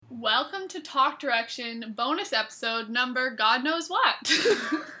Welcome to Talk Direction bonus episode number God knows what.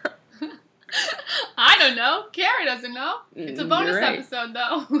 I don't know. Carrie doesn't know. It's a bonus episode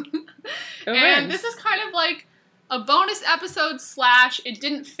though. And this is kind of like a bonus episode / it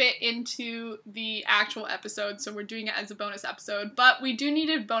didn't fit into the actual episode, so we're doing it as a bonus episode. But we do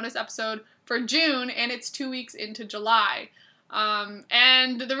need a bonus episode for June, and it's 2 weeks into July.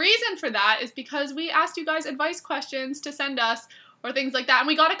 And the reason for that is because we asked you guys advice questions to send us or things like that. And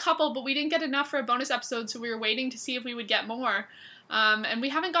we got a couple, but we didn't get enough for a bonus episode, so we were waiting to see if we would get more. And we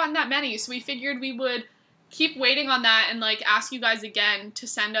haven't gotten that many, so we figured we would keep waiting on that and, like, ask you guys again to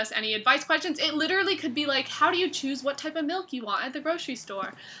send us any advice questions. It literally could be, like, how do you choose what type of milk you want at the grocery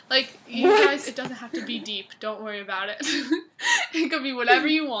store? Like, you guys, it doesn't have to be deep. Don't worry about it. It could be whatever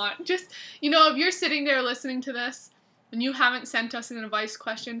you want. Just, if you're sitting there listening to this, and you haven't sent us an advice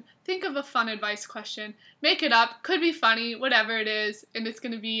question, think of a fun advice question. Make it up. Could be funny, whatever it is. And it's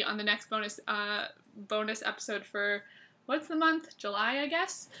going to be on the next bonus episode for, what's the month? July, I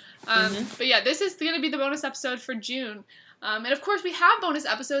guess? But yeah, this is going to be the bonus episode for June. And of course, we have bonus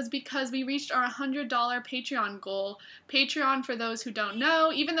episodes because we reached our $100 Patreon goal. Patreon, for those who don't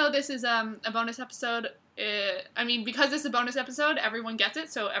know, even though this is a bonus episode, because this is a bonus episode, everyone gets it,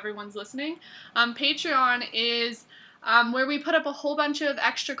 so everyone's listening. Patreon is where we put up a whole bunch of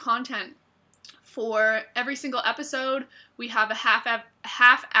extra content for every single episode. We have a half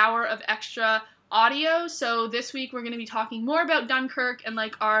hour of extra audio. So this week we're going to be talking more about Dunkirk and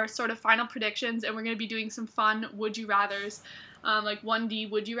like our sort of final predictions, and we're going to be doing some fun would you rathers, like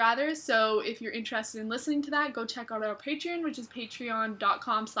 1D would you rathers. So if you're interested in listening to that, go check out our Patreon, which is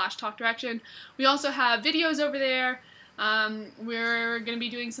patreon.com/talkdirection. We also have videos over there. We're going to be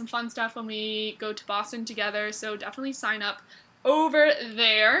doing some fun stuff when we go to Boston together, so definitely sign up over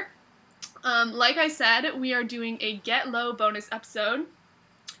there. Like I said, we are doing a Get Low bonus episode,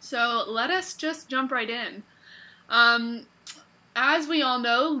 so let us just jump right in. As we all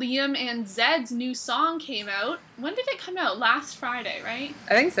know, Liam and Zed's new song came out. When did it come out? Last Friday, right?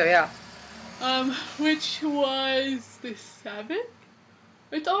 I think so, yeah. Which was the 7th?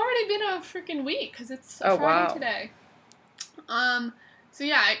 It's already been a freaking week, because it's Friday today. So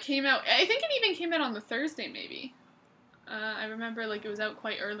yeah, it came out, I think it even came out on the Thursday, maybe. I remember, like, it was out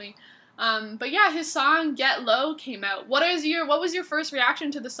quite early. But yeah, his song, Get Low, came out. What was your first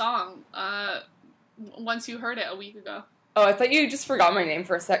reaction to the song, once you heard it a week ago? Oh, I thought you just forgot my name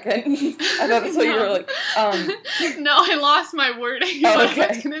for a second. I thought that's what you were like, No, I lost my wording. Oh, okay. I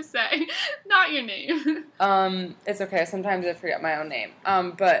was gonna say. Not your name. It's okay, sometimes I forget my own name.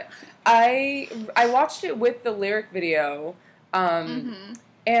 But I watched it with the lyric video,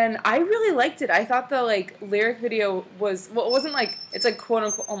 and I really liked it. I thought the, like, lyric video was, well, it wasn't like, it's like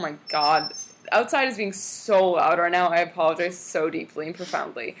quote-unquote, oh my god, outside is being so loud right now, I apologize so deeply and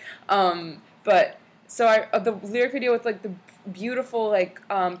profoundly. But, so the lyric video with, like, the beautiful, like,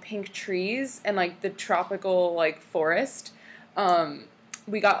 pink trees and, like, the tropical, like, forest,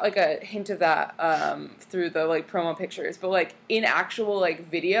 we got, like, a hint of that through the, like, promo pictures. But, like, in actual, like,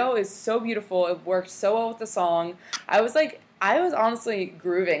 video is so beautiful. It worked so well with the song. I was honestly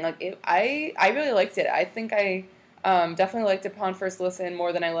grooving. Like, I really liked it. I think I definitely liked it upon first listen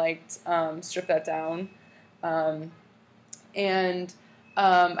more than I liked Strip That Down. And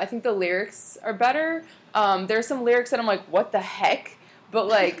I think the lyrics are better. There's some lyrics that I'm like, what the heck? But,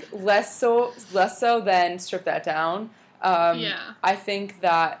 like, less so than Strip That Down. Yeah. I think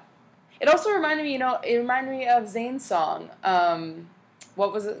that it also reminded me, of Zayn's song.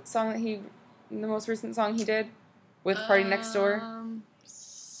 What was the song the most recent song he did with Party Next Door?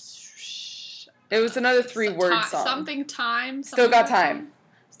 It was another 3-word song. Something time. Still Got Time.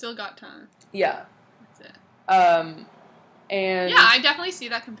 Still Got Time. Yeah. That's it. And yeah, I definitely see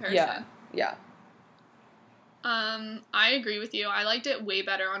that comparison. Yeah. I agree with you. I liked it way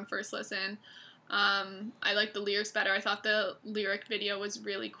better on first listen. I liked the lyrics better. I thought the lyric video was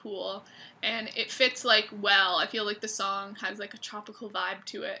really cool, and it fits, like, well. I feel like the song has, like, a tropical vibe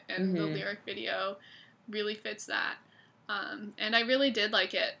to it, and the lyric video really fits that. And I really did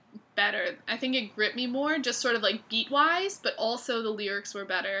like it better. I think it gripped me more, just sort of, like, beat-wise, but also the lyrics were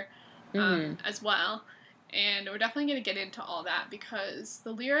better as well. And we're definitely going to get into all that because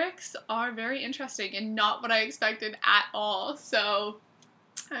the lyrics are very interesting and not what I expected at all. So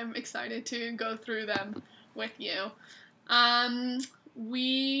I'm excited to go through them with you.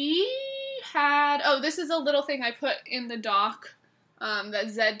 This is a little thing I put in the doc that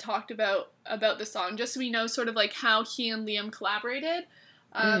Zed talked about the song, just so we know sort of like how he and Liam collaborated.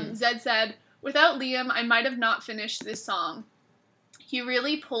 Zed said, "Without Liam, I might have not finished this song. He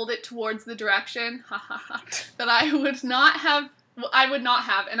really pulled it towards the direction that I would not have I would not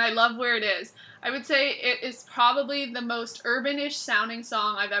have, and I love Where It Is. I would say it is probably the most urban-ish sounding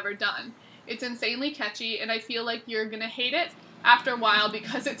song I've ever done. It's insanely catchy, and I feel like you're gonna hate it after a while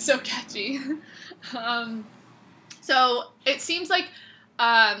because it's so catchy. So it seems like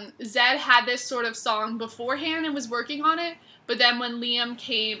Zedd had this sort of song beforehand and was working on it, but then when Liam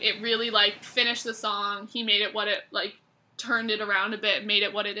came, it really, like, finished the song. He made it what it, like, turned it around a bit, made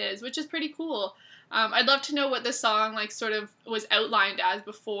it what it is, which is pretty cool. I'd love to know what the song, like, sort of was outlined as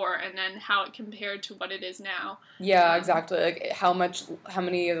before, and then how it compared to what it is now. Yeah, exactly. Like, how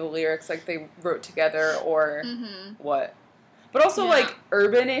many of the lyrics, like, they wrote together, or what. But also, like,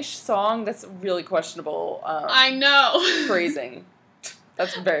 urban-ish song, that's really questionable. I know. Phrasing.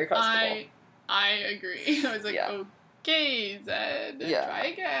 That's very questionable. I agree. I was like, okay, Zedd, try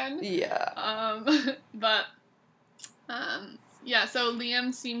again. Yeah. So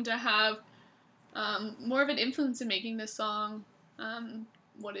Liam seemed to have more of an influence in making this song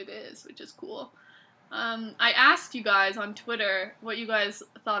what it is, which is cool. I asked you guys on Twitter what you guys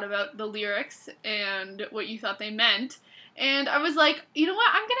thought about the lyrics and what you thought they meant. And I was like, you know what,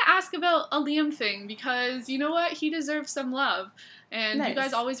 I'm going to ask about a Liam thing because, you know what, he deserves some love. And you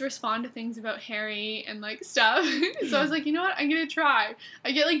guys always respond to things about Harry and, like, stuff. So I was like, you know what, I'm going to try.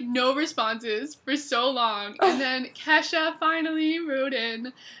 I get, like, no responses for so long. And then Kesha finally wrote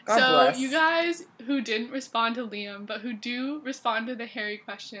in. God bless. You guys who didn't respond to Liam, but who do respond to the Harry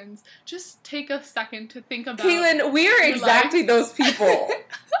questions, just take a second to think about Caitlin, we are exactly those people.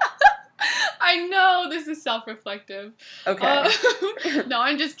 I know, this is self-reflective. Okay. No,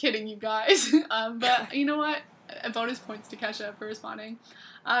 I'm just kidding, you guys. But you know what? Bonus points to Kesha for responding.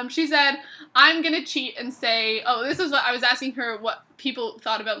 She said, I'm going to cheat and say... Oh, this is what I was asking her what people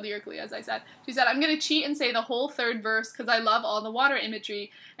thought about lyrically, as I said. She said, I'm going to cheat and say the whole third verse because I love all the water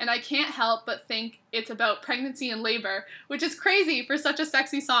imagery, and I can't help but think it's about pregnancy and labor, which is crazy for such a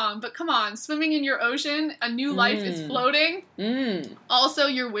sexy song. But come on, swimming in your ocean, a new life is floating. Also,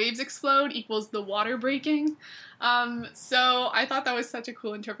 your waves explode equals the water breaking. So I thought that was such a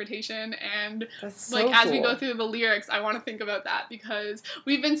cool interpretation, and as we go through the lyrics, I want to think about that because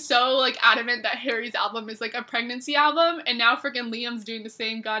we've been so, like, adamant that Harry's album is, like, a pregnancy album, and now freaking Liam's doing the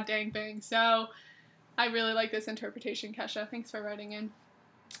same goddamn thing. So I really like this interpretation, Kesha. Thanks for writing in.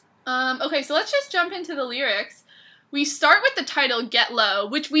 Okay, so let's just jump into the lyrics. We start with the title, Get Low,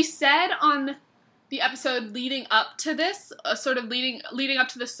 which we said on the episode leading up to this, sort of leading up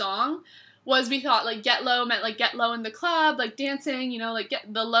to the song, was we thought, like, get low meant, like, get low in the club, like, dancing, you know, like,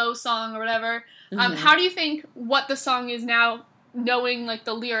 get the low song or whatever. How do you think what the song is now, knowing, like,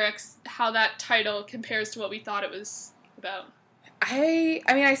 the lyrics, how that title compares to what we thought it was about? I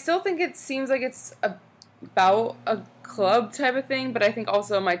mean, I still think it seems like it's about a club type of thing, but I think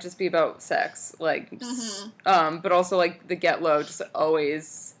also it might just be about sex, like, but also, like, the get low just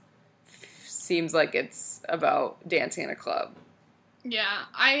always seems like it's about dancing in a club. Yeah,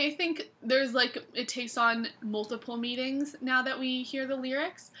 I think there's, like, it takes on multiple meanings now that we hear the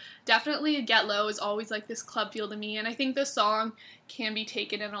lyrics. Definitely Get Low is always, like, this club feel to me, and I think the song can be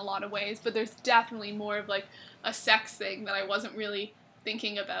taken in a lot of ways, but there's definitely more of, like, a sex thing that I wasn't really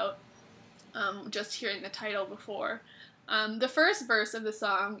thinking about just hearing the title before. The first verse of the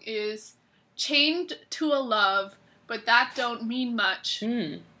song is, chained to a love, but that don't mean much.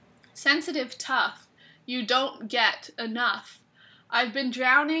 Sensitive, tough, you don't get enough. I've been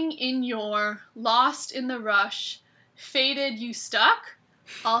drowning in your, lost in the rush, faded, you stuck?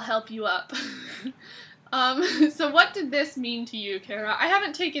 I'll help you up. So what did this mean to you, Kara? I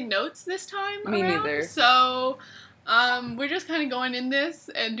haven't taken notes this time Me neither. So we're just kind of going in this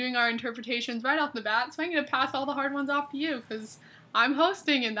and doing our interpretations right off the bat, so I'm going to pass all the hard ones off to you, because I'm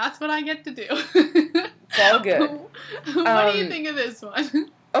hosting and that's what I get to do. It's all good. What do you think of this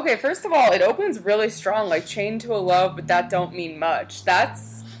one? Okay, first of all, it opens really strong, like, chained to a love, but that don't mean much.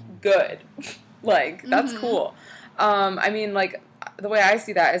 That's good. Like, that's cool. I mean, like, the way I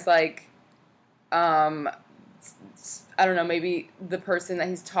see that is, like, I don't know, maybe the person that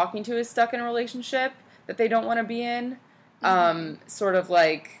he's talking to is stuck in a relationship that they don't want to be in. Sort of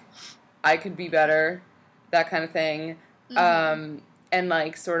like, I could be better, that kind of thing. And,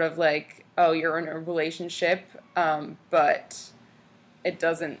 like, sort of like, oh, you're in a relationship, but it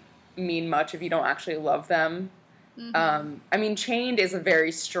doesn't mean much if you don't actually love them. I mean, chained is a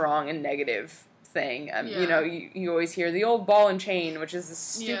very strong and negative thing. You know, you always hear the old ball and chain, which is the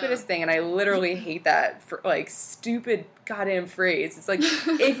stupidest thing, and I literally hate that, for, like, stupid goddamn phrase. It's like,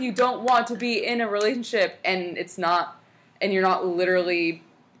 if you don't want to be in a relationship and it's not, and you're not literally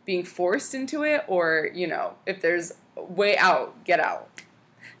being forced into it, or, you know, if there's a way out, get out.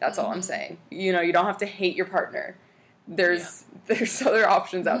 That's all I'm saying. You know, you don't have to hate your partner. There's other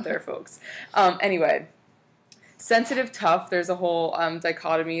options out there, folks. Anyway, sensitive, tough. There's a whole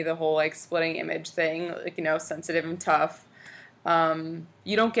dichotomy, the whole like splitting image thing. Like, you know, sensitive and tough.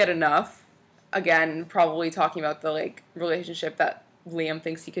 You don't get enough. Again, probably talking about the like relationship that Liam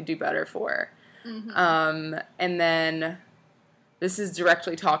thinks he could do better for. Mm-hmm. And then this is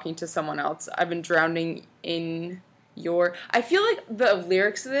directly talking to someone else. I've been drowning in your... I feel like the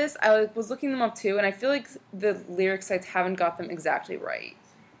lyrics of this, I was looking them up too, and I feel like the lyric sites haven't got them exactly right.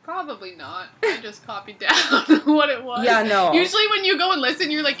 Probably not. I just copied down what it was. Yeah, no. Usually when you go and listen,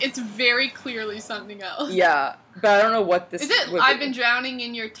 you're like, it's very clearly something else. Yeah, but I don't know what this... Is it I've been drowning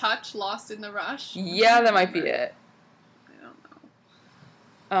in your touch, lost in the rush? Yeah, that might be it. I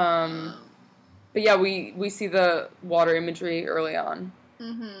don't know. But yeah, we see the water imagery early on.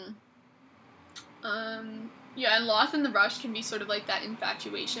 Mm-hmm. Yeah, and lost in the rush can be sort of like that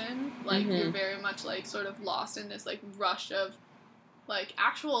infatuation. Like, you're very much, like, sort of lost in this, like, rush of, like,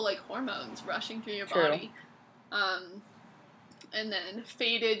 actual, like, hormones rushing through your body. And then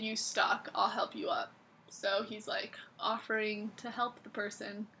faded, you stuck, I'll help you up. So he's, like, offering to help the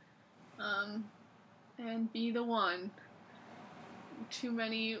person, and be the one. Too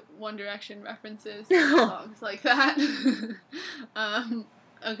many One Direction references to songs like that.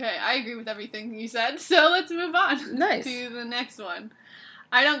 Okay, I agree with everything you said, so let's move on to the next one.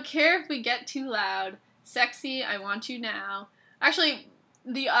 I don't care if we get too loud. Sexy, I want you now. Actually,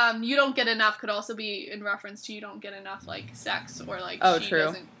 the you don't get enough could also be in reference to you don't get enough, like, sex, or, like,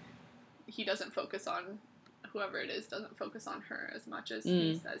 he doesn't focus on, whoever it is doesn't focus on her as much as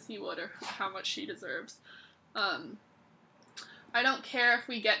he says he would, or how much she deserves. I don't care if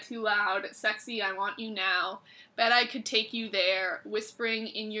we get too loud. Sexy, I want you now. Bet I could take you there. Whispering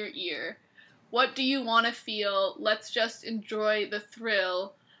in your ear. What do you want to feel? Let's just enjoy the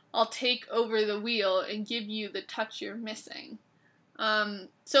thrill. I'll take over the wheel and give you the touch you're missing.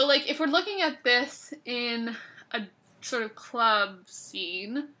 So, like, if we're looking at this in a sort of club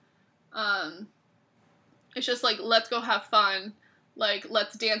scene, it's just like, let's go have fun. Like,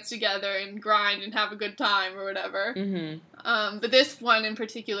 let's dance together and grind and have a good time or whatever. But this one in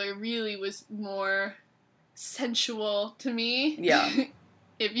particular really was more sensual to me. Yeah.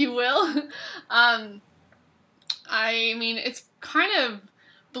 If you will. I mean, it's kind of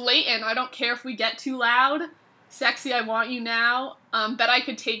blatant. I don't care if we get too loud. Sexy, I want you now. Bet I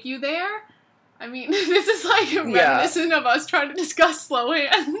could take you there. I mean, this is like reminiscent of us trying to discuss Slow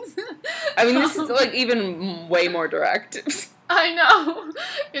Hands. I mean, this is like even way more direct. I know.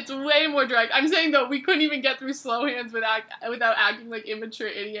 It's way more direct. I'm saying, though, we couldn't even get through Slow Hands without acting like immature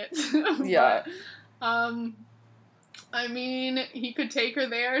idiots. Yeah. But, I mean, he could take her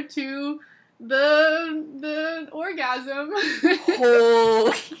there to the orgasm.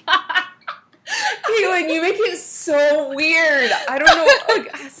 Holy... Caitlin, you make it so weird. I don't know,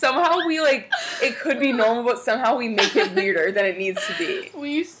 like, somehow we, like, it could be normal, but somehow we make it weirder than it needs to be.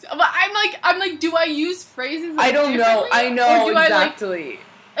 But I'm like, do I use phrases like, I don't know. I know, exactly.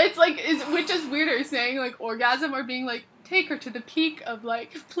 It's like, which is weirder, saying, like, orgasm or being like, take her to the peak of,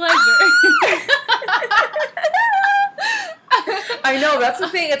 like, pleasure. I know, that's the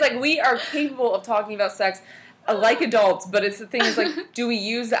thing. It's like, we are capable of talking about sex like adults, but it's the thing is, like, do we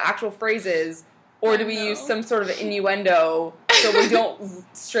use the actual phrases, or do we use some sort of innuendo so we don't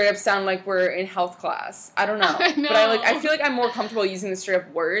straight up sound like we're in health class? I don't know. But I feel like I'm more comfortable using the straight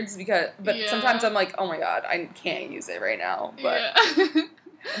up words, but sometimes I'm like, oh my god, I can't use it right now. But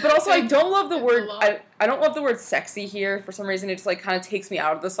but also, I don't love the word. I don't love the word sexy here. For some reason, it just, like, kind of takes me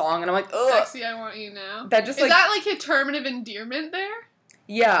out of the song, and I'm like, ugh. Sexy, I want you now. That just, is that like a term of endearment there?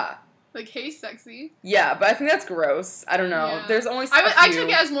 Yeah. Like, hey, sexy. Yeah, but I think that's gross. I don't know. Yeah. There's only I took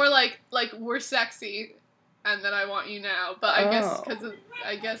it as more like we're sexy, and then I want you now. But I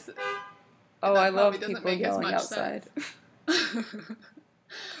guess Oh, I love people yelling outside.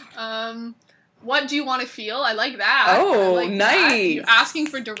 What do you want to feel? I like that. Oh, like nice. That. You asking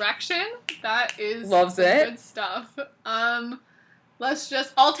for direction? That is good stuff. I'll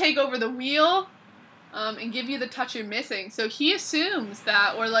take over the wheel. And give you the touch you're missing. So he assumes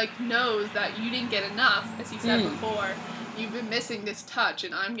that, or, like, knows that you didn't get enough, as he said before. You've been missing this touch,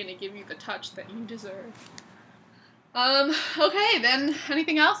 and I'm gonna give you the touch that you deserve. Okay, then,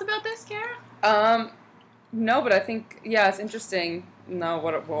 anything else about this, Kara? No, but I think, it's interesting. No,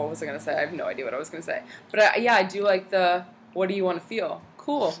 what was I gonna say? I have no idea what I was gonna say. But, I do like the, what do you want to feel?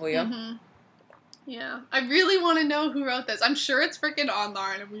 Cool, Liam. Mm-hmm. Yeah. I really want to know who wrote this. I'm sure it's freaking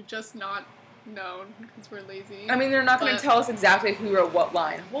online, and we've just not known because we're lazy. I mean, they're not going to tell us exactly who wrote what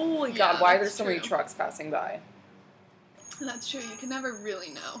line. Holy God, why are there so many trucks passing by? That's true. You can never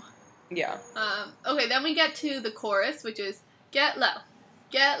really know. Yeah. Okay, then we get to the chorus, which is get low,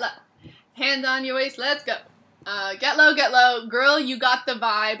 hands on your waist, let's go. Get low, girl, you got the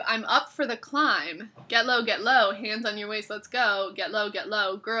vibe, I'm up for the climb. Get low, hands on your waist, let's go. Get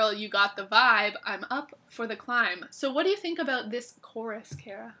low, girl, you got the vibe, I'm up for the climb. So what do you think about this chorus,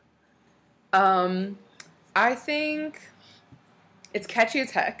 Kara? I think it's catchy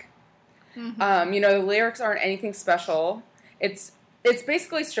as heck. Mm-hmm. The lyrics aren't anything special. It's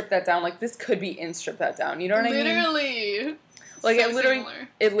basically Strip That Down. Like, this could be in Strip That Down. You know what I mean? Literally. Like, so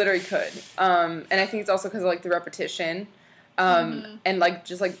it literally could. And I think it's also because of, like, the repetition. And, like,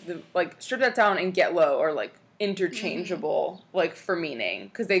 just, like, Strip That Down and Get Low are, like, interchangeable, like, for meaning.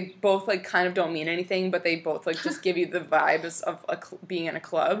 Because they both, like, kind of don't mean anything, but they both, like, just give you the vibes of being in a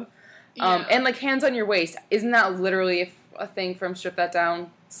club. And, like, Hands on Your Waist. Isn't that literally a thing from Strip That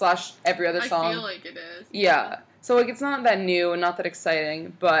Down / every other song? I feel like it is. Yeah. So, like, it's not that new and not that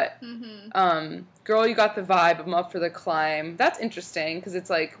exciting, but, girl, you got the vibe, I'm up for the climb. That's interesting, because it's,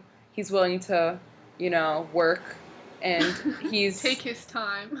 like, he's willing to, work, and he's... Take his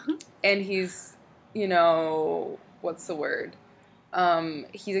time. And he's, what's the word?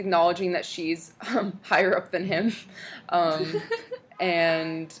 He's acknowledging that she's higher up than him.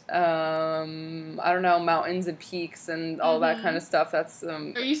 And, I don't know, mountains and peaks and all that kind of stuff. That's,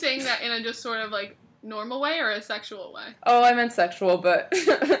 Are you saying that in a just sort of, like, normal way or a sexual way? Oh, I meant sexual, but...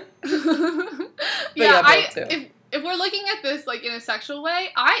 but yeah, both too. If we're looking at this, like, in a sexual way,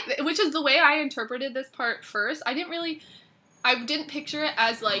 which is the way I interpreted this part first, I didn't picture it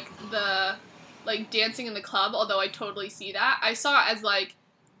as, like, the, like, dancing in the club, although I totally see that. I saw it as, like,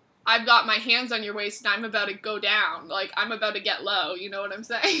 I've got my hands on your waist and I'm about to go down. Like, I'm about to get low, you know what I'm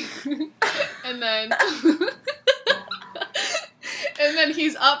saying? And then... and then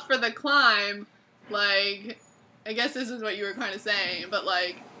he's up for the climb. Like, I guess this is what you were kind of saying, but,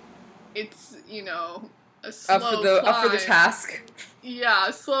 like, it's, a slow climb. Up for the task. Yeah,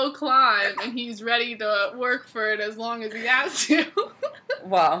 a slow climb, and he's ready to work for it as long as he has to.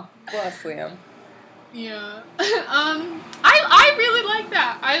 Wow. Bless Liam. Yeah. I really like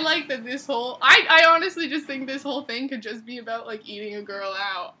that. I like that this whole... I honestly just think this whole thing could just be about, like, eating a girl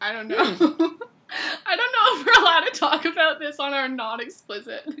out. I don't know. I don't know if we're allowed to talk about this on our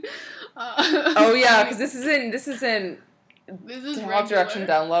non-explicit. Oh yeah, because this isn't Top Direction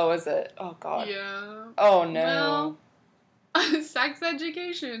Down Low, is it? Oh god. Yeah. Oh no. Well, sex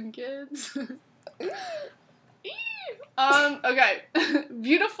education, kids. Okay.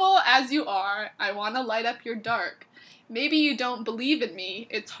 Beautiful as you are, I want to light up your dark. Maybe you don't believe in me.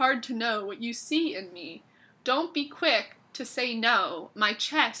 It's hard to know what you see in me. Don't be quick to say no. My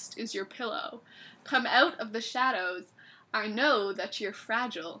chest is your pillow. Come out of the shadows. I know that you're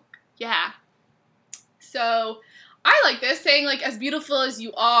fragile. Yeah. So, I like this, saying, like, as beautiful as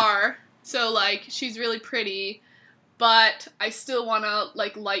you are. So, like, she's really pretty, but I still want to,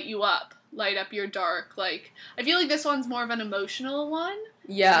 like, light you up. Light up your dark. Like, I feel like this one's more of an emotional one.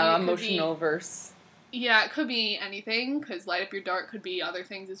 Yeah, emotional verse. Yeah, it could be anything, because light up your dark could be other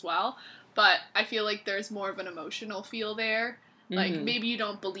things as well. But I feel like there's more of an emotional feel there. Like, maybe you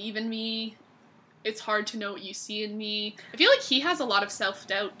don't believe in me. It's hard to know what you see in me. I feel like he has a lot of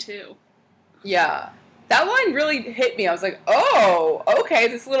self-doubt, too. Yeah. That line really hit me. I was like, oh, okay,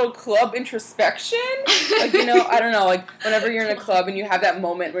 this little club introspection? Like, I don't know, like, whenever you're in a club and you have that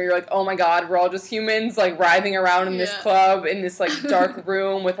moment where you're like, oh my god, we're all just humans, like, writhing around in this club, in this, like, dark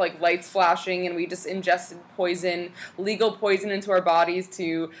room with, like, lights flashing, and we just ingested poison, legal poison into our bodies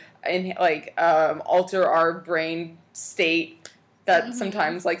to, alter our brain state, that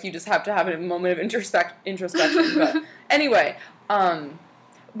sometimes, like, you just have to have a moment of introspection. But anyway,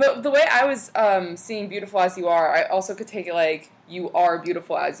 but the way I was seeing Beautiful As You Are, I also could take it like, you are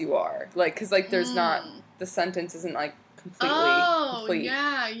beautiful as you are. Like, because, like, there's not, the sentence isn't, like, completely complete.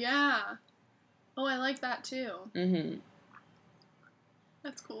 Yeah. Oh, I like that, too. Mm-hmm.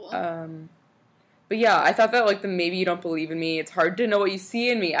 That's cool. But yeah, I thought that, like, the maybe you don't believe in me, it's hard to know what you see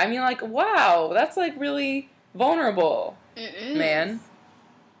in me. I mean, like, wow, that's, like, really vulnerable. It is. Man.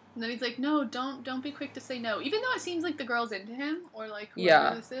 And then he's like, no, don't be quick to say no. Even though it seems like the girl's into him, or, like,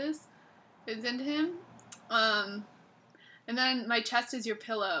 whoever this is into him. And then my chest is your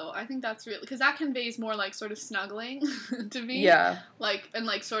pillow. I think that's real, because that conveys more, like, sort of snuggling to me. Yeah. Like, and,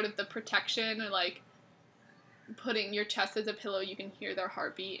 like, sort of the protection, or, like, putting your chest as a pillow, you can hear their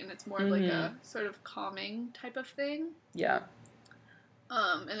heartbeat, and it's more of, like, a sort of calming type of thing. Yeah.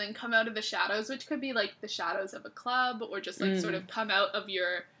 And then come out of the shadows, which could be, like, the shadows of a club, or just, like, sort of come out of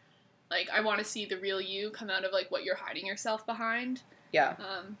your, like, I want to see the real you, come out of, like, what you're hiding yourself behind. Yeah.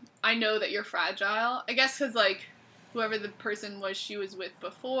 I know that you're fragile. I guess because, like, whoever the person was she was with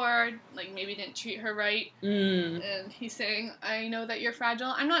before, like, maybe didn't treat her right. And he's saying, I know that you're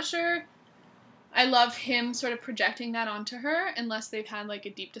fragile. I'm not sure I love him sort of projecting that onto her, unless they've had, like, a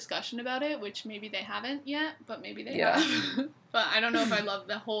deep discussion about it, which maybe they haven't yet, but maybe they have. But I don't know if I love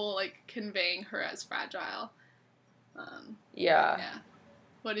the whole, like, conveying her as fragile. Yeah.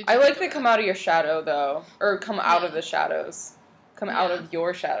 What did you think they come out of your shadow, though. Or come out of the shadows. Come out of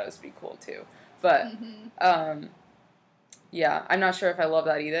your shadows would be cool, too. But, yeah, I'm not sure if I love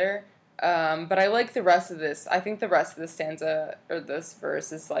that either. But I like the rest of this. I think the rest of the stanza, or this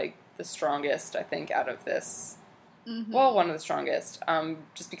verse, is, like, the strongest, I think, out of this. Well, one of the strongest.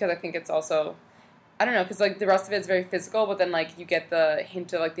 Just because I think it's also, I don't know, because, like, the rest of it is very physical, but then, like, you get the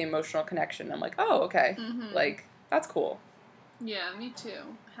hint of, like, the emotional connection. I'm like, oh, okay. Like, that's cool. Yeah, me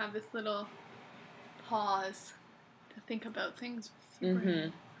too. Have this little pause to think about things with your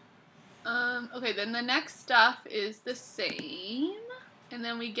brain. Okay, then the next stuff is the same. And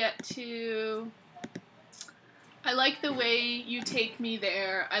then we get to, I like the way you take me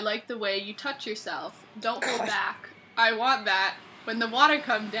there. I like the way you touch yourself. Don't hold back. I want that. When the water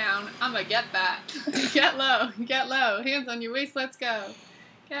comes down, I'ma get that. Get low, get low. Hands on your waist, let's go.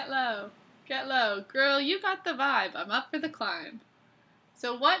 Get low, get low. Girl, you got the vibe. I'm up for the climb.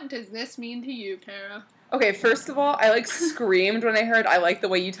 So what does this mean to you, Kara? Okay, first of all, I, like, screamed when I heard I like the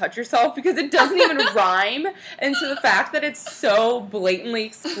way you touch yourself, because it doesn't even rhyme. And so the fact that it's so blatantly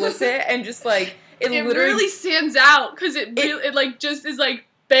explicit and just, like, it really stands out, because it like, just is like,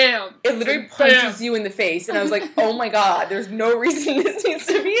 bam. It literally punches you in the face, and I was like, oh my god, there's no reason this needs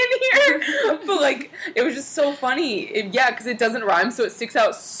to be in here. But, like, it was just so funny. Because it doesn't rhyme, so it sticks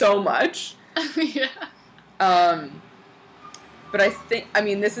out so much. Yeah. But I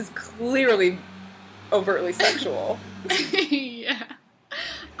mean, this is clearly overtly sexual. Yeah.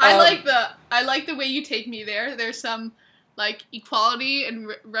 I like the way you take me there. There's some, like, equality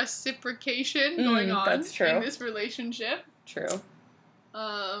and reciprocation going on that's true. in this relationship. True.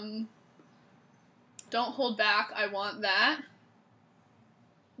 Don't hold back. I want that.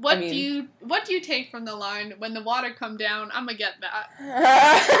 What do you take from the line, when the water come down, I'ma get that?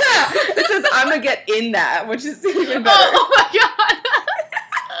 It says I'ma get in that, which is even better. Oh my god.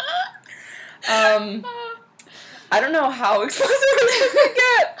 I don't know how explicit this is gonna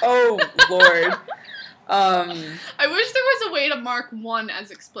get. Oh Lord. I wish there was a way to mark one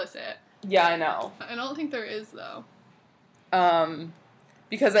as explicit. Yeah, I know. I don't think there is, though.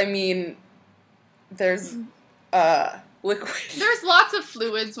 Because I mean, there's liquid. There's lots of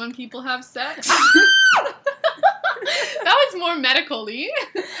fluids when people have sex. That was more medical-y.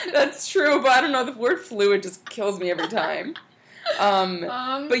 That's true, but I don't know, the word fluid just kills me every time.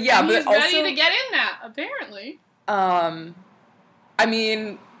 But yeah, but he's also ready to get in that, apparently. I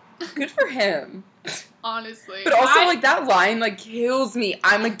mean, good for him. Honestly. But also, like, that line, like, kills me.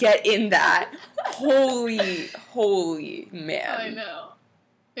 I'ma get in that. Holy man. I know.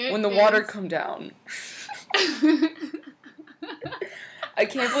 When the water come down. I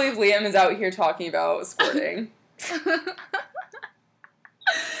can't believe Liam is out here talking about squirting.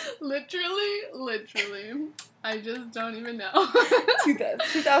 Literally. I just don't even know.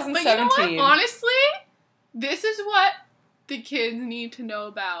 2017. But you know what? Honestly, this is what the kids need to know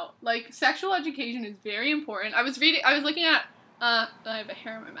about. Like, sexual education is very important. I was looking at, I have a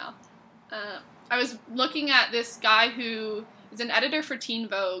hair in my mouth. I was looking at this guy who is an editor for Teen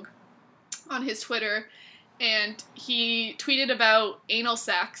Vogue on his Twitter, and he tweeted about anal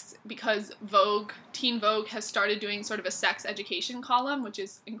sex because Teen Vogue has started doing sort of a sex education column, which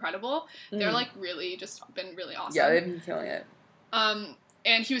is incredible. They're, like, really just been really awesome. Yeah, they've been killing it.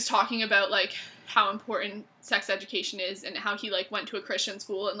 And he was talking about, like, how important sex education is, and how he, like, went to a Christian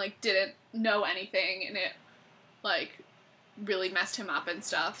school and, like, didn't know anything, and it, like, really messed him up and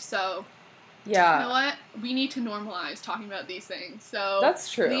stuff. So, yeah, you know what? We need to normalize talking about these things. So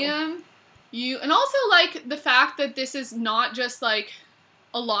that's true. Liam, and also, like, the fact that this is not just, like,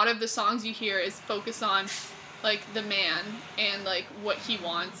 a lot of the songs you hear is focus on, like, the man and, like, what he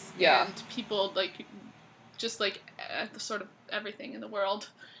wants. Yeah. And people, like, just, like, sort of everything in the world.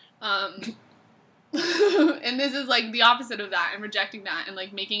 And this is, like, the opposite of that, and rejecting that, and,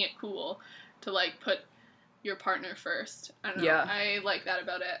 like, making it cool to, like, put your partner first. I don't know. Yeah. I like that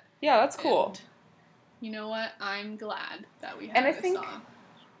about it. Yeah, that's cool. And you know what? I'm glad that we have this song.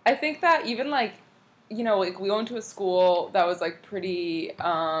 I think that even, like, you know, like, we went to a school that was, like, pretty,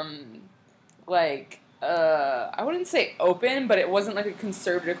 like, I wouldn't say open, but it wasn't, like, a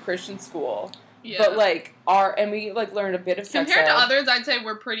conservative Christian school. Yeah. But, like, we, like, learned a bit of sex compared ed. to others, I'd say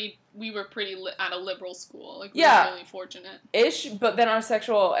we were pretty at a liberal school. Like, we yeah. were really fortunate. But then our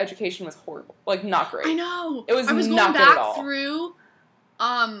sexual education was horrible. Like, not great. I know. It was I was not going good at all. back through,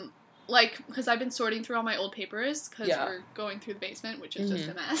 like, because I've been sorting through all my old papers, because we're going through the basement, which is just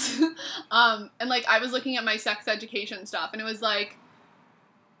a mess. And, like, I was looking at my sex education stuff, and it was, like,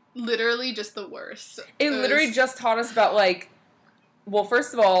 literally just the worst. It literally just taught us about, like, well,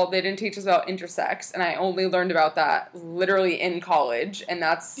 first of all, they didn't teach us about intersex, and I only learned about that literally in college, and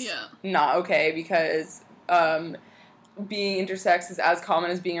that's not okay, because being intersex is as common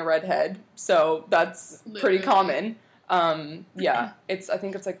as being a redhead, so that's pretty common. I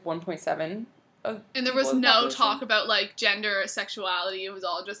think it's like 1.7. And there was no talk about, like, gender or sexuality. It was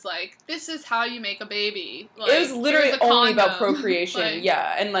all just, like, this is how you make a baby. Like, it was literally only about procreation,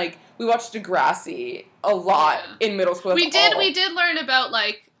 and, like, we watched Degrassi a lot in middle school. We did learn about,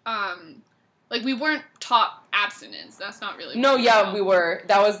 like, we weren't taught abstinence. That's not really we were.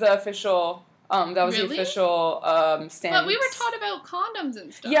 That was the official... the official stance. But we were taught about condoms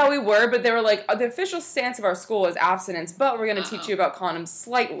and stuff. Yeah, we were, but they were like, the official stance of our school is abstinence, but we're going to teach you about condoms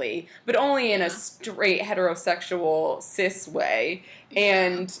slightly, but only in a straight heterosexual cis way.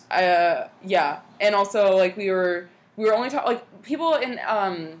 And, and also, like, we were only taught, like, people in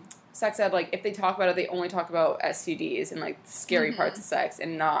sex ed, like, if they talk about it, they only talk about STDs and, like, scary parts of sex,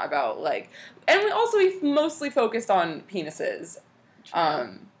 and not about, like, and we mostly focused on penises.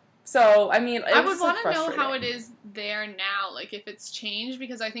 So, I mean, I would want to know how it is there now, like, if it's changed,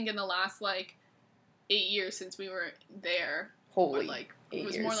 because I think in the last, like, 8 years since we were there, Holy, like, it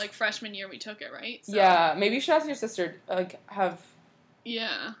was more like freshman year we took it, right? So, yeah, maybe you should ask your sister, like,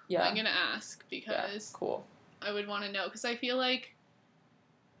 Yeah, I'm gonna ask, because cool. I would want to know, because I feel like,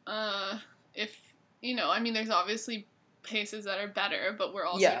 if, you know, I mean, there's obviously places that are better, but we're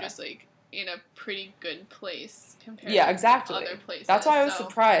also just, like, in a pretty good place compared to other places. That's why I was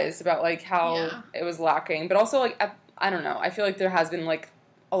surprised about, like, how it was lacking. But also, like, I don't know. I feel like there has been, like,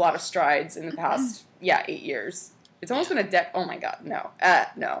 a lot of strides in the past, 8 years. It's almost been a decade. Oh, my God. No.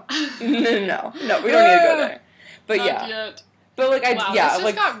 No. We don't need to go there. But, Not yet. But, like, this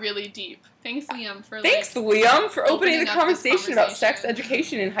just got really deep. Thanks, Liam, for opening the conversation about sex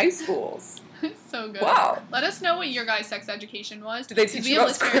education in high schools. So good. Wow. Let us know what your guys' sex education was. Did they teach you about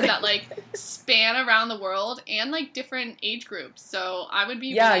listeners that, like, span around the world and, like, different age groups. So I would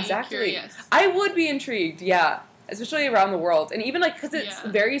be really curious. I would be intrigued, especially around the world. And even, like, because it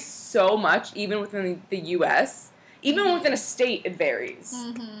varies so much, even within the U.S. Even within a state, it varies.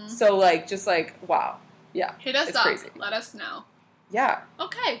 So, like, just, like, wow. Yeah. Hit us up. Crazy. Let us know. Yeah.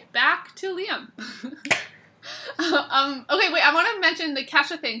 Okay, back to Liam. Okay, wait, I want to mention the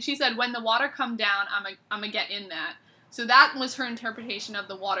Kesha thing. She said, when the water come down, I'm gonna get in that. So that was her interpretation of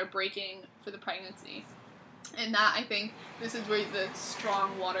the water breaking for the pregnancy. And that, I think, this is where the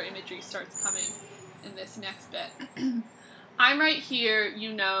strong water imagery starts coming in this next bit. I'm right here,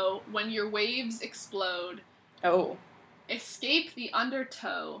 you know, when your waves explode. Oh. Escape the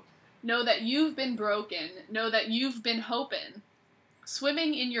undertow. Know that you've been broken. Know that you've been hoping.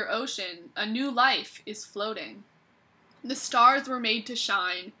 Swimming in your ocean, a new life is floating. The stars were made to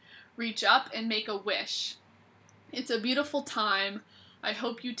shine. Reach up and make a wish. It's a beautiful time. I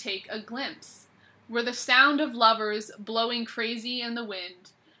hope you take a glimpse. We're the sound of lovers blowing crazy in the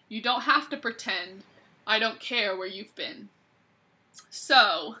wind. You don't have to pretend. I don't care where you've been.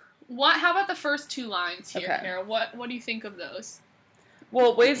 So, how about the first two lines here, Kara? What do you think of those?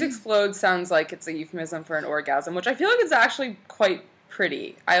 Well, waves explode sounds like it's a euphemism for an orgasm, which I feel like is actually quite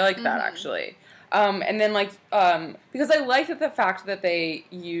pretty. I like that, actually. And then, like, because I like the fact that they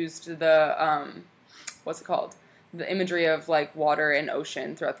used the, what's it called? The imagery of, like, water and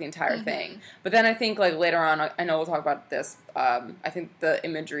ocean throughout the entire thing. But then I think, like, later on, I know we'll talk about this, I think the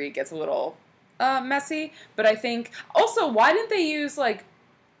imagery gets a little messy. But I think, also, why didn't they use, like,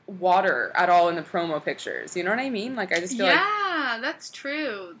 water at all in the promo pictures? You know what I mean? Like, I just feel like... Yeah, that's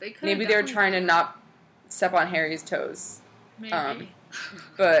true. Maybe they were trying to not step on Harry's toes. Maybe.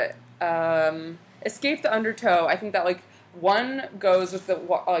 But escape the undertow. I think that, like, one goes with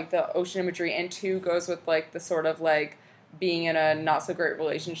the ocean imagery, and two goes with, like, the sort of, like, being in a not so great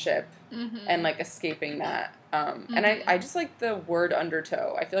relationship and, like, escaping that. And I just like the word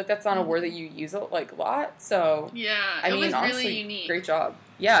undertow. I feel like that's not a word that you use a lot. So yeah, I mean, was honestly, really unique. Great job.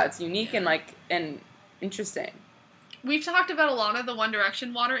 Yeah, it's unique and, like, and interesting. We've talked about a lot of the One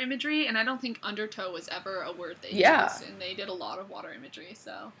Direction water imagery, and I don't think undertow was ever a word they used. And they did a lot of water imagery,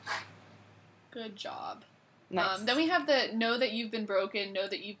 so good job. Nice. Then we have the know that you've been broken, know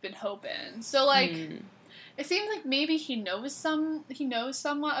that you've been hoping. So, like, it seems like maybe he knows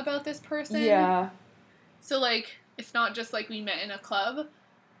somewhat about this person. Yeah. So, like, it's not just, like, we met in a club,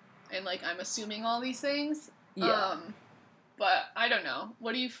 and, like, I'm assuming all these things. Yeah. But, I don't know.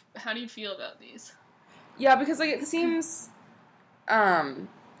 How do you feel about these? Yeah, because, like, it seems,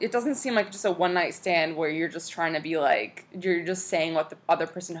 it doesn't seem like just a one-night stand where you're just trying to be, like, you're just saying what the other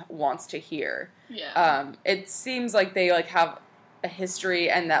person wants to hear. Yeah. It seems like they, like, have a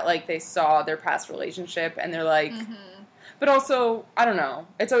history and that, like, they saw their past relationship, and they're, like... Mm-hmm. But also, I don't know.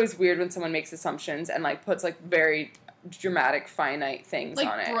 It's always weird when someone makes assumptions and, like, puts, like, very dramatic, finite things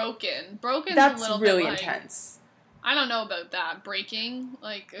on it. Like, broken. Broken's That's a little really bit, like, intense. I don't know about that. Breaking,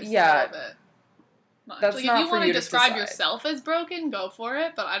 like, is a little bit much. That's like, not if you for want you to to describe decide. yourself as broken, go for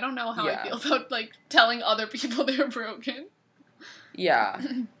it. But I don't know how I feel about, like, telling other people they're broken. Yeah.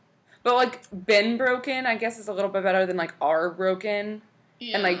 But, like, been broken, I guess, is a little bit better than, like, are broken.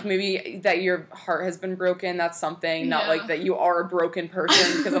 Yeah. And, like, maybe that your heart has been broken, that's something. Not, like, that you are a broken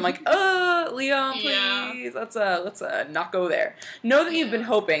person. Because I'm like, Liam, please, let's not go there. Know that you've been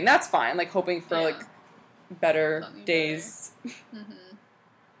hoping. That's fine. Like, hoping for, like, better something days. Better.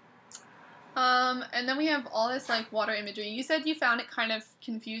 And then we have all this, like, water imagery. You said you found it kind of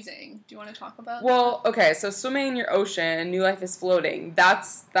confusing. Do you want to talk about that? Okay, so swimming in your ocean and new life is floating. That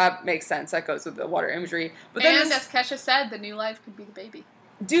makes sense. That goes with the water imagery. But then as Kesha said, the new life could be the baby.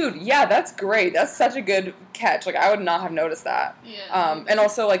 Dude, yeah, that's great. That's such a good catch. Like, I would not have noticed that. Yeah. And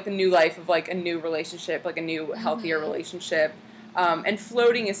also, like, the new life of, like, a new relationship, like, a new, healthier relationship. And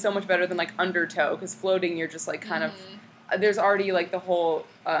floating is so much better than, like, undertow, because floating, you're just, like, kind of... There's already, like, the whole,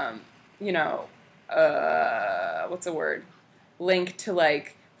 what's the word? Link to,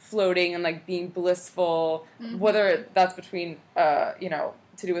 like, floating and, like, being blissful, whether that's between, to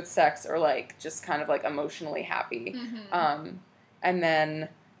do with sex or, like, just kind of, like, emotionally happy. And then,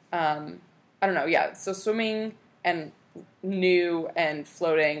 I don't know, yeah, so swimming and new and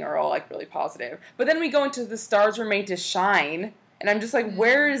floating are all, like, really positive. But then we go into the stars were made to shine, and I'm just like,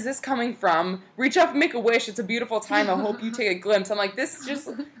 where is this coming from? Reach up and make a wish. It's a beautiful time. I hope you take a glimpse. I'm like, this just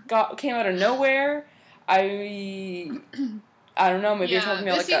came out of nowhere. I don't know, maybe you're talking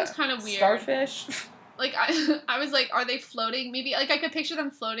about, like, seems kind of weird. Starfish? Like, I was like, are they floating? Maybe, like, I could picture them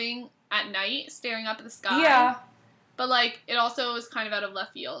floating at night, staring up at the sky. Yeah. But, like, it also was kind of out of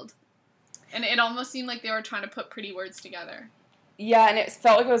left field. And it almost seemed like they were trying to put pretty words together. Yeah, and it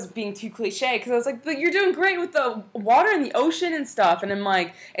felt like it was being too cliche, because I was like, but you're doing great with the water and the ocean and stuff. And I'm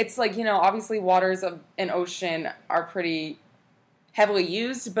like, it's like, obviously waters of an ocean are pretty heavily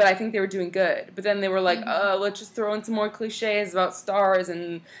used, but I think they were doing good. But then they were like, let's just throw in some more cliches about stars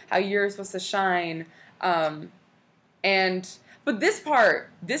and how you're supposed to shine. But this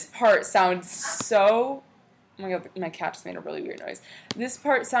part sounds so... Oh my god, my cat just made a really weird noise. This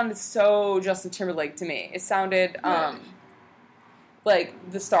part sounded so Justin Timberlake to me. It sounded, like,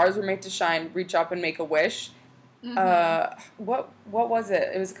 the stars were made to shine, reach up and make a wish. What was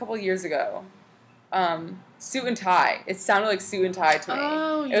it? It was a couple of years ago. Suit and Tie. It sounded like Suit and Tie to me.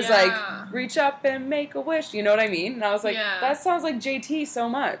 Oh, it was like, reach up and make a wish. You know what I mean? And I was like, that sounds like JT so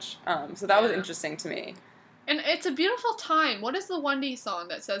much. So that was interesting to me. And it's a beautiful time. What is the 1D song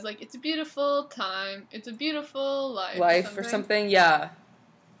that says, like, it's a beautiful time, it's a beautiful life? Life or something? Yeah.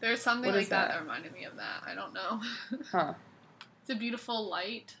 There's something like that reminded me of that. I don't know. Huh. It's a beautiful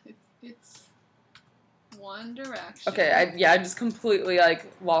light. It's One Direction. Okay, I just completely, like,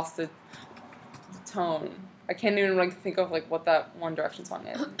 lost the tone. I can't even, like, think of, like, what that One Direction song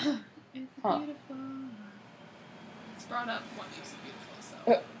is. It's beautiful. It's brought up One is Beautiful, so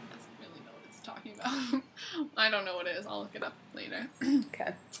I don't really know what it's talking about. I don't know what it is. I'll look it up later.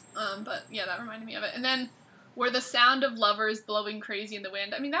 Okay. But yeah, that reminded me of it. And then were the sound of lovers blowing crazy in the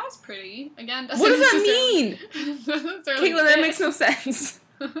wind. I mean, that was pretty. Again, what does that mean? Caitlin, that makes no sense.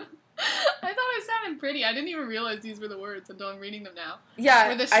 I thought it sounded pretty. I didn't even realize these were the words until I'm reading them now. Yeah,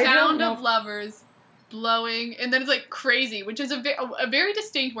 were the sound of lovers blowing, and then it's like crazy, which is a very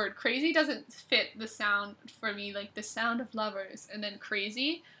distinct word. Crazy doesn't fit the sound for me, like the sound of lovers, and then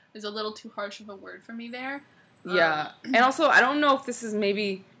crazy is a little too harsh of a word for me there. Yeah, and also I don't know if this is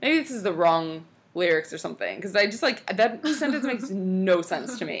maybe this is the wrong lyrics or something, because I just, like, that sentence makes no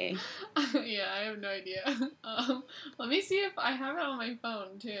sense to me. Yeah, I have no idea. Let me see if I have it on my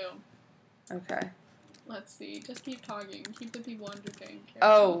phone too. Okay. Let's see. Just keep talking. Keep the people entertained.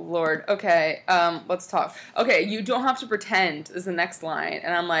 Oh, Lord. Okay. Let's talk. Okay, you don't have to pretend is the next line.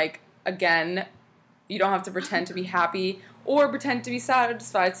 And I'm like, again, you don't have to pretend to be happy or pretend to be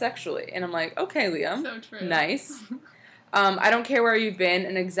satisfied sexually. And I'm like, okay, Liam. So true. Nice. I don't care where you've been.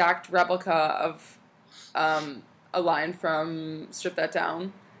 An exact replica of a line from Strip That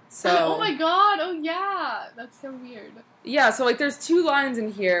Down. So oh my god, oh yeah, that's so weird. Yeah, so like there's 2 lines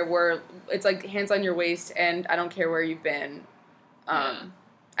in here where it's like hands on your waist and I don't care where you've been. I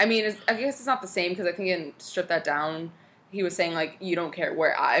mean, I guess it's not the same because I think in Strip That Down, he was saying like you don't care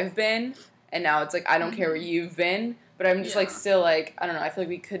where I've been, and now it's like I don't care where you've been. But I'm just like still like I don't know. I feel like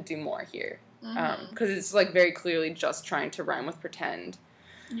we could do more here because it's like very clearly just trying to rhyme with pretend.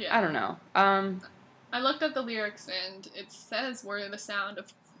 Yeah, I don't know. I looked at the lyrics and it says we're the sound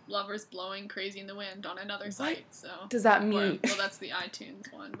of lovers blowing crazy in the wind on another site. So does that mean? Well, that's the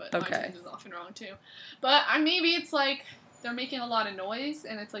iTunes one, but iTunes is often wrong too. But maybe it's like they're making a lot of noise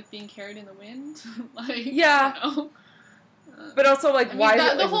and it's like being carried in the wind. Like yeah. I don't know. But also like why is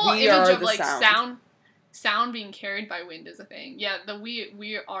it the like whole we image are of the like sound? Sound being carried by wind is a thing. Yeah, the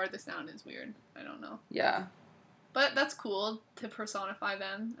we are the sound is weird. I don't know. Yeah. But that's cool to personify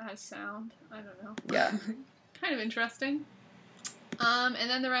them as sound. I don't know. Yeah. Kind of interesting. And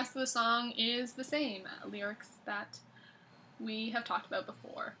then the rest of the song is the same lyrics that we have talked about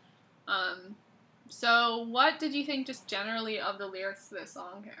before. So what did you think just generally of the lyrics to this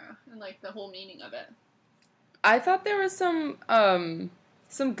song, Kara, and like the whole meaning of it? I thought there was some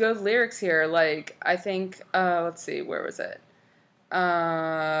good lyrics here. Like I think let's see, where was it?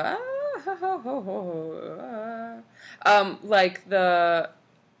 Like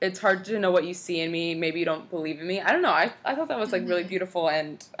it's hard to know what you see in me. Maybe you don't believe in me. I don't know. I thought that was like really beautiful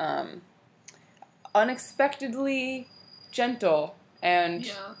and unexpectedly gentle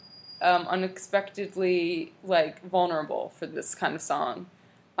and unexpectedly like vulnerable for this kind of song.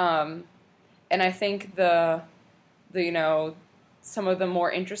 And I think the some of the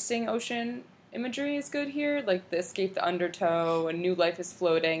more interesting ocean imagery is good here, like the escape the undertow, a new life is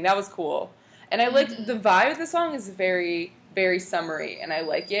floating. That was cool. And I liked the vibe of the song is very, very summery, and I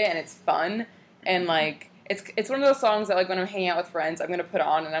like it, and it's fun, and like it's one of those songs that like when I'm hanging out with friends, I'm gonna put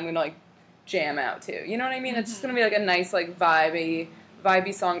on and I'm gonna like jam out to. You know what I mean? It's just gonna be like a nice like vibey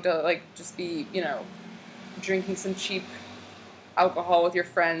song to like just be drinking some cheap alcohol with your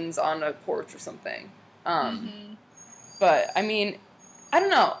friends on a porch or something. But I mean, I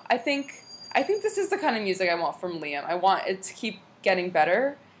don't know. I think this is the kind of music I want from Liam. I want it to keep getting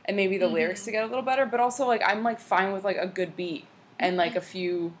better and maybe the lyrics to get a little better, but also like I'm like fine with like a good beat and like a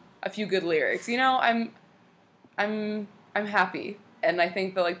few good lyrics. You know, I'm happy. And I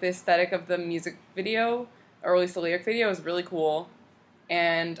think that like the aesthetic of the music video, or at least the lyric video, is really cool.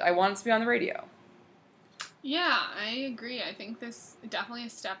 And I want it to be on the radio. Yeah, I agree. I think this is definitely a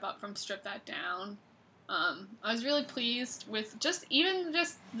step up from Strip That Down. I was really pleased with just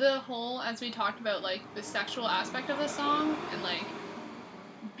the whole, as we talked about, like, the sexual aspect of the song, and, like,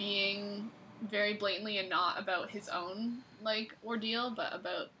 being very blatantly and not about his own, like, ordeal, but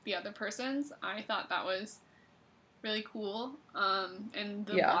about the other person's. I thought that was really cool. And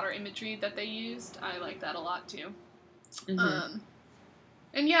the water imagery that they used, I like that a lot, too.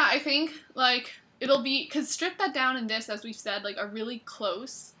 And yeah, I think, like, it'll be, because Strip That Down and this, as we've said, like, are really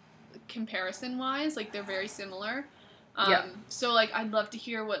close comparison-wise. Like, they're very similar. So, like, I'd love to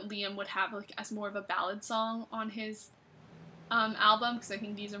hear what Liam would have, like, as more of a ballad song on his album, because I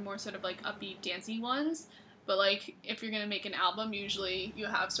think these are more sort of, like, upbeat, dancey ones. But, like, if you're going to make an album, usually you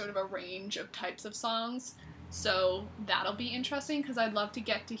have sort of a range of types of songs. So that'll be interesting, because I'd love to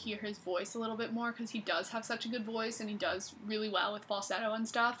get to hear his voice a little bit more, because he does have such a good voice, and he does really well with falsetto and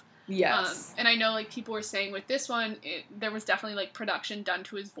stuff. Yes. And I know, like, people were saying with this one, there was definitely, like, production done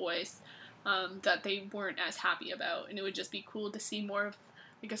to his voice that they weren't as happy about, and it would just be cool to see more of,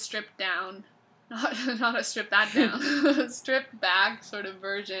 like, a stripped down, not a strip that down, stripped back sort of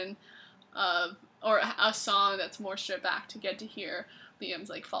version of, or a song that's more stripped back to get to hear Liam's,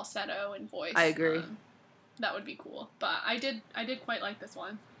 like, falsetto and voice. I agree. That would be cool. But I did quite like this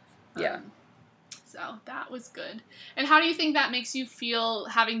one. Yeah. So that was good. And how do you think that makes you feel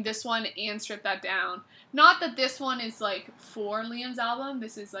having this one and Strip That Down? Not that this one is like for Liam's album.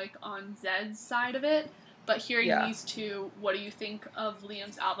 This is like on Zed's side of it. But hearing these two, what do you think of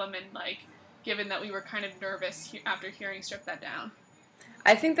Liam's album? And like, given that we were kind of nervous after hearing Strip That Down.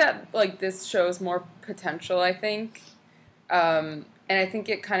 I think that like this shows more potential, I think. And I think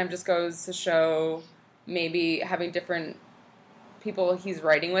it kind of just goes to show maybe having different people he's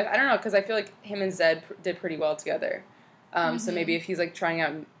writing with. I don't know, because I feel like him and Zed did pretty well together. So maybe if he's like trying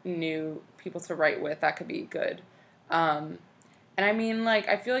out new people to write with, that could be good. And I mean, like,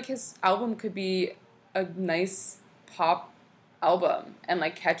 I feel like his album could be a nice pop album and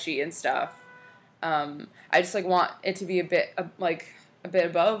like catchy and stuff. I just like want it to be a bit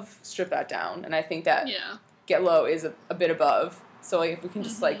above Strip That Down, and I think that Get Low is a bit above. So, like, if we can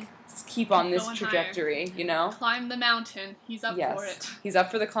just, like, keep on this trajectory, higher. You know? Climb the mountain. He's up for it. He's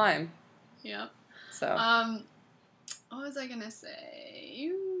up for the climb. Yep. So. What was I going to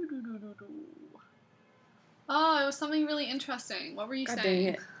say? Oh, it was something really interesting. What were you saying?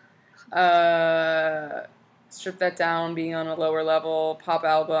 Dang it. Strip That Down, being on a lower level, pop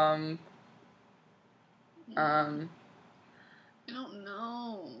album. I don't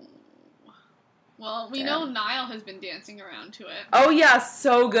know. Well, we know Niall has been dancing around to it. Oh yeah,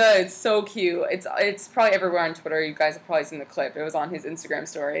 so good, so cute. It's probably everywhere on Twitter. You guys have probably seen the clip. It was on his Instagram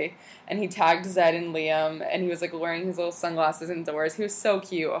story, and he tagged Zed and Liam, and he was like wearing his little sunglasses indoors. He was so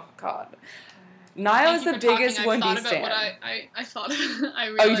cute. Oh God. Niall is the biggest Wendy stan. I thought I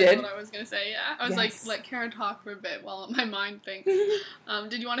realized what I was going to say, yeah. I was like, let Karen talk for a bit while my mind thinks.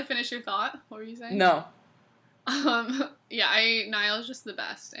 Did you want to finish your thought? What were you saying? No. Niall is just the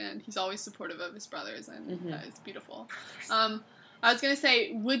best, and he's always supportive of his brothers, and it's beautiful. I was going to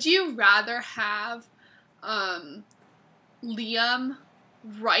say, would you rather have Liam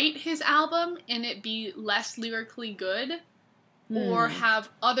write his album and it be less lyrically good, or have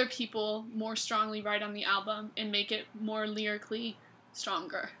other people more strongly write on the album and make it more lyrically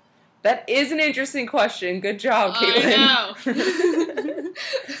stronger? That is an interesting question. Good job, Caitlin. I know.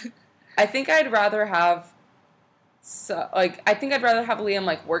 I think I'd rather have Liam,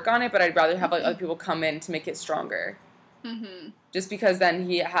 like, work on it, but I'd rather have, like, other people come in to make it stronger. Just because then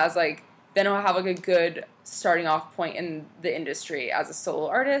he has, like, then he'll have, like, a good starting off point in the industry as a solo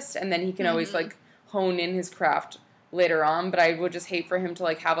artist, and then he can always, like, hone in his craft later on, but I would just hate for him to,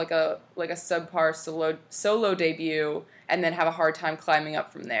 like, have, like a subpar solo debut and then have a hard time climbing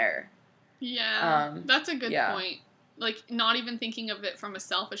up from there. Yeah, that's a good point. Like, not even thinking of it from a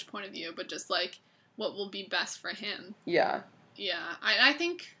selfish point of view, but just, like, what will be best for him. Yeah. Yeah, I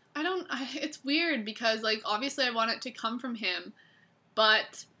think, it's weird because, like, obviously I want it to come from him,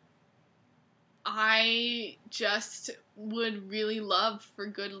 but I just would really love for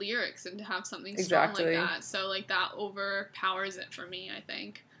good lyrics and to have something strong like that. So, like, that overpowers it for me, I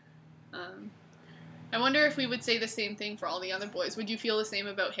think. I wonder if we would say the same thing for all the other boys. Would you feel the same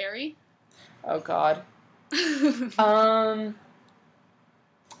about Harry? Oh, God. I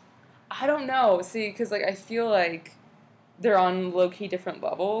don't know. See, because, like, I feel like they're on low-key different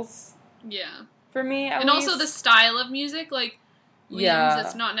levels. Yeah. For me, at least. And also the style of music, like, Liam's,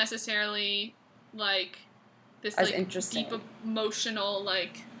 it's not necessarily, like, this, as like, interesting, deep emotional,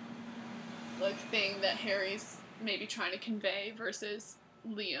 like thing that Harry's maybe trying to convey versus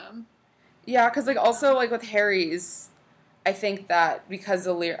Liam. Yeah, because, like, also, like, with Harry's, I think that because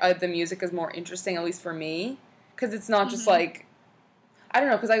the music is more interesting, at least for me, because it's not just, like, I don't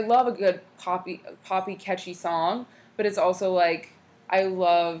know, because I love a good poppy, catchy song, but it's also, like, I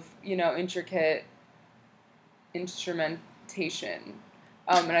love, you know, intricate instrumentation,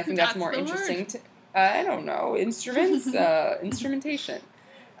 and I think that's more interesting to... I don't know, instrumentation,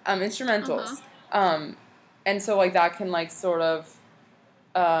 instrumentals, and so, like, that can, like, sort of,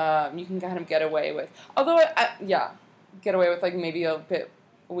 you can kind of get away with, although, get away with, like, maybe a bit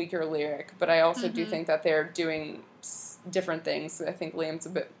weaker lyric, but I also do think that they're doing different things. I think Liam's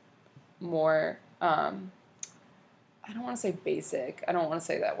a bit more, I don't want to say basic, I don't want to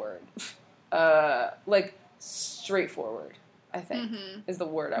say that word, like, straightforward, I think, is the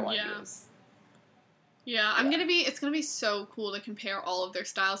word I want to use. Yeah, it's gonna be so cool to compare all of their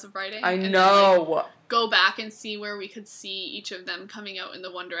styles of writing. I know. Then, like, go back and see where we could see each of them coming out in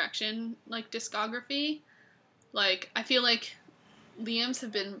the One Direction, like, discography. Like, I feel like Liam's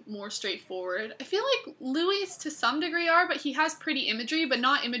have been more straightforward. I feel like Louis to some degree are, but he has pretty imagery, but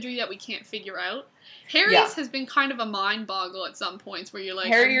not imagery that we can't figure out. Harry's has been kind of a mind boggle at some points where you're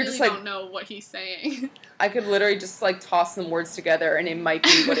like, I really don't know what he's saying. I could literally just, like, toss some words together and it might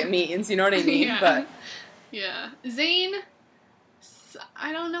be what it means, you know what I mean? But Zayn,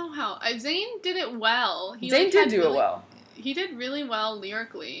 I don't know how. Zayn did it well. Zayn did do it well. He did really well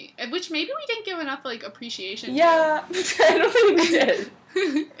lyrically, which maybe we didn't give enough, like, appreciation to. I don't think we did.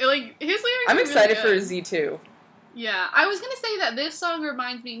 Like, his lyrics I'm excited really for Z2. Yeah, I was gonna say that this song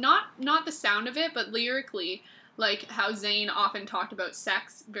reminds me, not the sound of it, but lyrically, like, how Zayn often talked about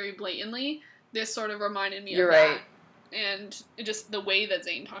sex very blatantly. This sort of reminded me of that. You're right. And just the way that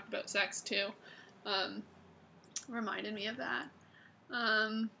Zayn talked about sex, too, reminded me of that.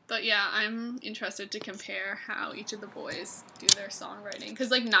 But yeah, I'm interested to compare how each of the boys do their songwriting.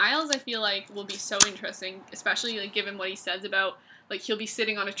 Because, like, Niall's, I feel like, will be so interesting, especially, like, given what he says about, like, he'll be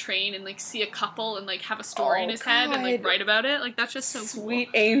sitting on a train and, like, see a couple and, like, have a story in his head and, like, write about it. Like, that's just so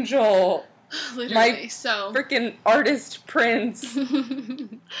Sweet cool. Angel. Literally, my so freaking artist prince.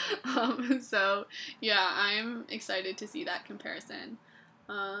 So yeah, I'm excited to see that comparison.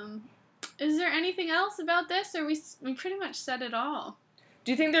 Is there anything else about this, or we pretty much said it all?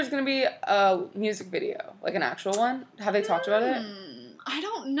 Do you think there's going to be a music video, like an actual one? Have they talked about it? I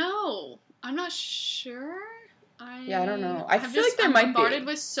don't know. I'm not sure. I don't know. I feel like there might be. I'm bombarded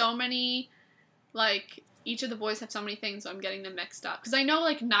with so many, like, each of the boys have so many things, so I'm getting them mixed up. Because I know,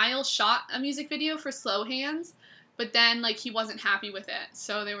 like, Niall shot a music video for Slow Hands, but then, like, he wasn't happy with it,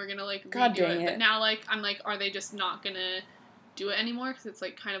 so they were gonna, like, redo it. But now, like, I'm like, are they just not gonna do it anymore? Because it's,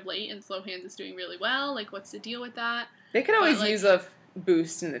 like, kind of late, and Slow Hands is doing really well. Like, what's the deal with that? They could always use a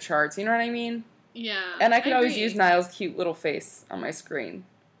boost in the charts, you know what I mean? Yeah. And I could always use Niall's cute little face on my screen.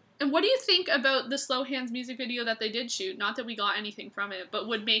 And what do you think about the Slow Hands music video that they did shoot? Not that we got anything from it, but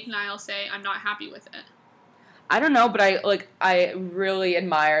would make Niall say, I'm not happy with it. I don't know, but I really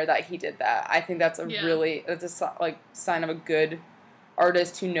admire that he did that. I think that's a sign of a good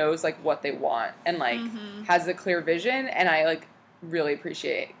artist who knows, like, what they want and, like, has a clear vision. And I, like, really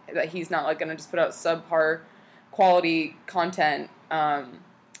appreciate that he's not, like, going to just put out subpar quality content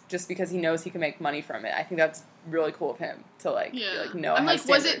just because he knows he can make money from it. I think that's really cool of him to, like, be like, no, I'm like,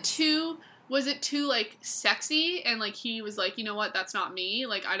 was it too, like, sexy? And, like, he was like, you know what, that's not me.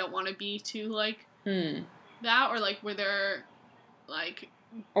 Like, I don't want to be too, like, that. Or, like, were there, like...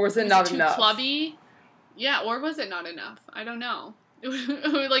 Or was it not enough? Too clubby? Yeah, or was it not enough? I don't know.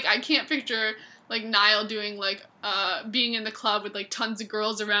 Like, I can't picture, like, Niall doing, like, being in the club with, like, tons of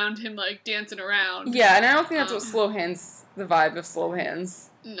girls around him, like, dancing around. Yeah, and I don't think that's what Slow Hands, the vibe of Slow Hands.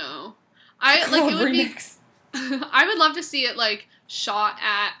 No. It would be... I would love to see it, like, shot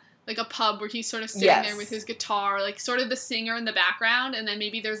at, like, a pub where he's sort of sitting there with his guitar, like, sort of the singer in the background, and then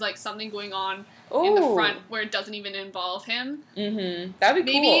maybe there's, like, something going on in the front where it doesn't even involve him. Mm-hmm. That'd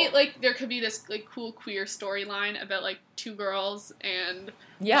be cool. Maybe, like, there could be this, like, cool queer storyline about, like, two girls, and,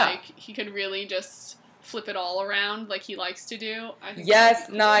 like, he could really just flip it all around like he likes to do. I think yes,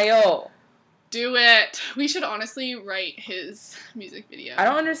 cool. Niall! Do it. We should honestly write his music video. I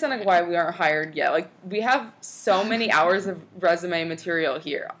don't understand, like, why we aren't hired yet. Like, we have so many hours of resume material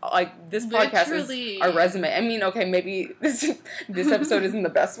here. Like, this podcast is our resume. I mean, okay, maybe this episode isn't the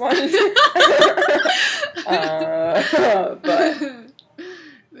best one. But...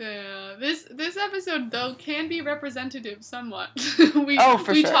 Yeah, this episode, though, can be representative somewhat. We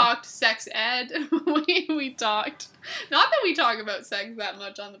talked sex ed. we talked... Not that we talk about sex that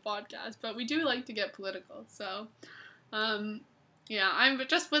much on the podcast, but we do like to get political. So, yeah, I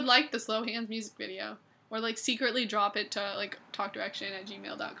just would like the Slow Hands music video. Or, like, secretly drop it to, like,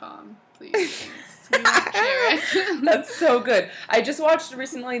 talkdirection@gmail.com. Please. We won't share it. That's so good. I just watched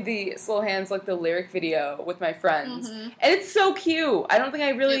recently the Slow Hands, like, the lyric video with my friends. And it's so cute. I don't think I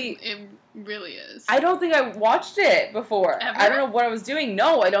really... It really is. I don't think I watched it before. Ever? I don't know what I was doing.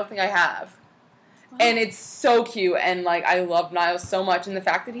 No, I don't think I have. Wow. And it's so cute. And, like, I love Niall so much. And the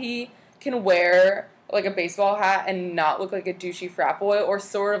fact that he can wear... like a baseball hat and not look like a douchey frat boy, or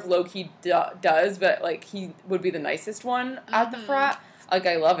sort of low-key does, but, like, he would be the nicest one at the frat. Like,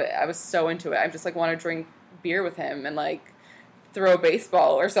 I love it. I was so into it. I just, like, want to drink beer with him and, like, throw a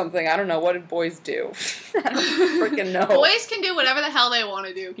baseball or something. I don't know. What did boys do? I don't freaking know. Boys can do whatever the hell they want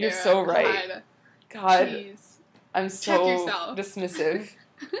to do, Kara. You're so right. God. Jeez. I'm so dismissive.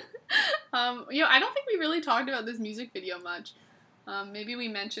 I don't think we really talked about this music video much. Maybe we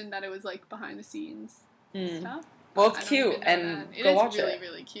mentioned that it was, like, behind the scenes stuff. Well, it's cute, and go watch it. It is really,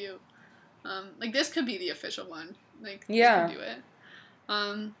 really cute. Like, this could be the official one. Like, yeah. We could do it.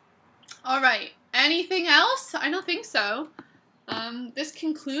 Alright. Anything else? I don't think so. This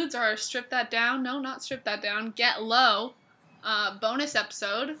concludes our Strip That Down. No, not Strip That Down. Get Low bonus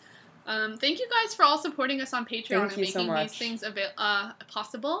episode. Thank you guys for all supporting us on Patreon and making these things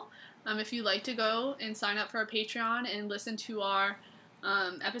possible. If you'd like to go and sign up for our Patreon and listen to our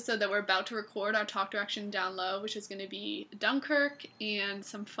episode that we're about to record, our Talk Direction Down Low, which is going to be Dunkirk and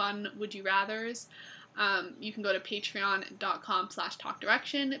some fun Would You Rathers, you can go to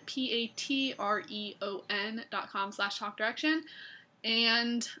patreon.com/talkdirection, patreon.com/talkdirection,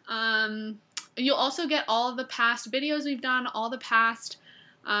 and you'll also get all of the past videos we've done, all the past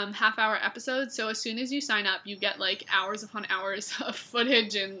half-hour episodes. So as soon as you sign up, you get, like, hours upon hours of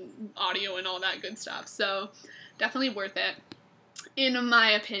footage and audio and all that good stuff. So definitely worth it, in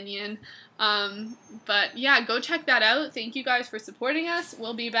my opinion. But yeah, go check that out. Thank you guys for supporting us.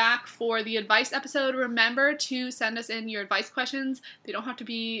 We'll be back for the advice episode. Remember to send us in your advice questions. They don't have to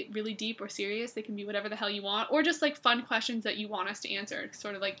be really deep or serious. They can be whatever the hell you want, or just, like, fun questions that you want us to answer,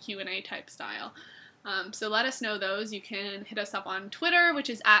 sort of like Q&A type style. So let us know those. You can hit us up on Twitter, which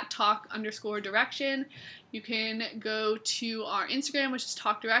is at talk_direction. You can go to our Instagram, which is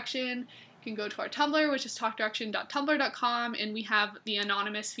talkdirection. You can go to our Tumblr, which is talkdirection.tumblr.com, and we have the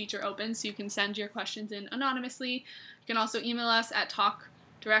anonymous feature open, so you can send your questions in anonymously. You can also email us at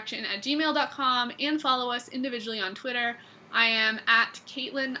talkdirection@gmail.com and follow us individually on Twitter. I am at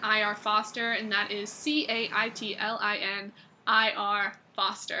Caitlin IR Foster, and that is CAITLINIR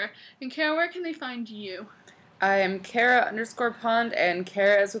Foster. And Kara, where can they find you? I am Kara_Pond, and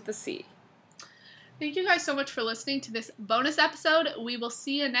Kara is with the C. Thank you guys so much for listening to this bonus episode. We will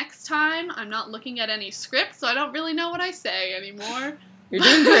see you next time. I'm not looking at any script, so I don't really know what I say anymore. You're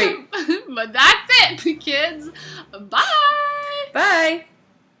doing great. But that's it, kids. Bye! Bye!